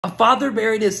A father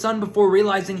buried his son before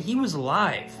realizing he was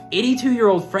alive.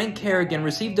 82-year-old Frank Kerrigan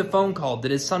received a phone call that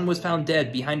his son was found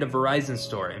dead behind a Verizon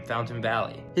store in Fountain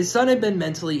Valley. His son had been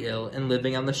mentally ill and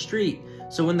living on the street,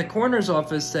 so when the coroner's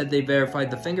office said they verified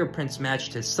the fingerprints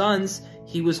matched his son's,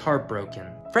 he was heartbroken.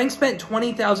 Frank spent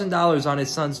 $20,000 on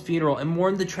his son's funeral and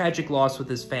mourned the tragic loss with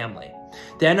his family.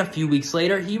 Then, a few weeks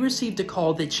later, he received a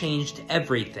call that changed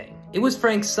everything. It was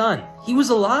Frank's son. He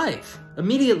was alive.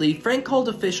 Immediately, Frank called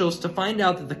officials to find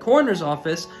out that the coroner's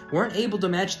office weren't able to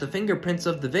match the fingerprints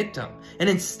of the victim, and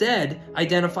instead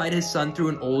identified his son through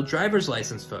an old driver's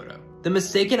license photo. The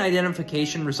mistaken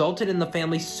identification resulted in the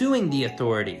family suing the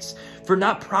authorities for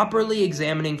not properly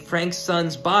examining Frank's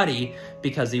son's body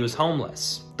because he was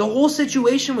homeless. The whole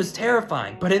situation was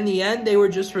terrifying, but in the end, they were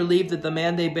just relieved that the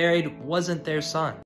man they buried wasn't their son.